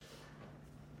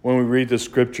when we read the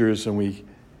scriptures and we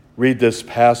read this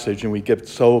passage and we get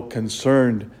so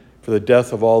concerned for the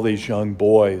death of all these young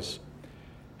boys.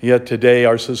 Yet today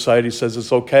our society says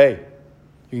it's okay.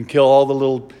 You can kill all the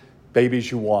little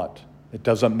babies you want. It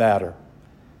doesn't matter.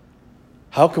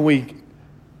 How can we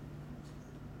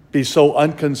be so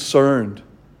unconcerned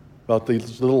about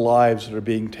these little lives that are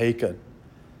being taken?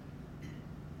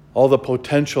 All the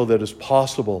potential that is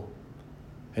possible,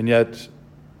 and yet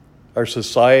our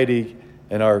society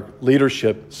and our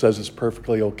leadership says it's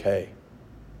perfectly okay.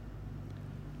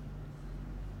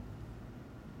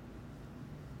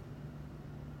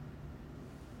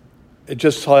 It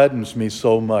just saddens me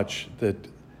so much that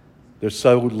there's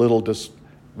so little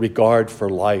disregard for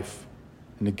life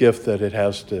and the gift that it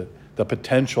has to, the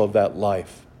potential of that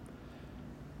life.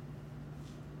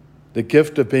 The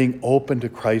gift of being open to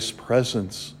Christ's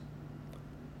presence.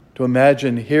 To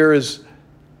imagine here is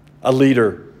a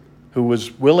leader who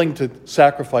was willing to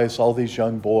sacrifice all these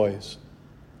young boys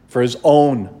for his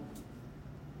own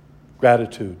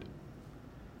gratitude.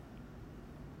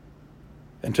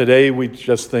 And today we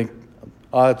just think,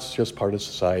 it's just part of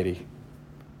society.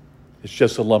 It's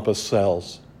just a lump of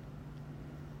cells.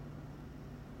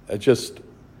 It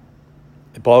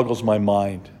boggles my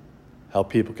mind how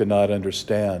people cannot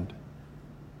understand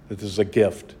that this is a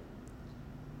gift,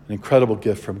 an incredible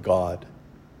gift from God.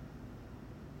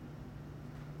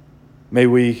 May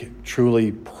we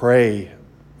truly pray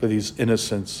for these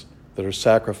innocents that are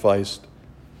sacrificed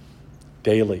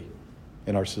daily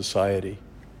in our society,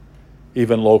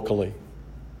 even locally.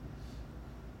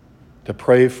 To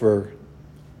pray for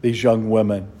these young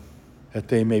women that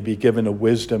they may be given a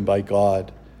wisdom by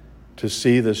God to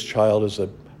see this child as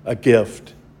a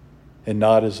gift and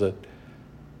not as a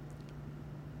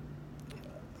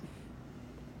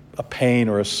pain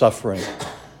or a suffering.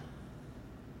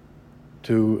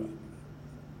 To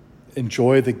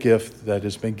enjoy the gift that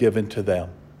has been given to them.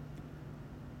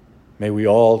 May we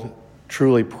all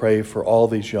truly pray for all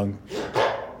these young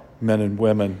men and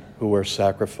women who were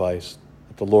sacrificed,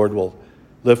 that the Lord will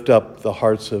lift up the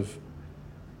hearts of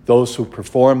those who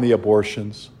perform the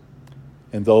abortions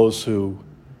and those who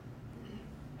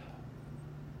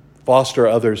foster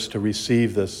others to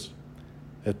receive this,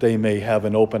 that they may have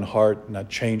an open heart and a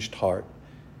changed heart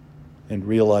and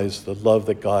realize the love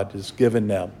that God has given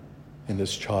them in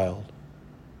this child.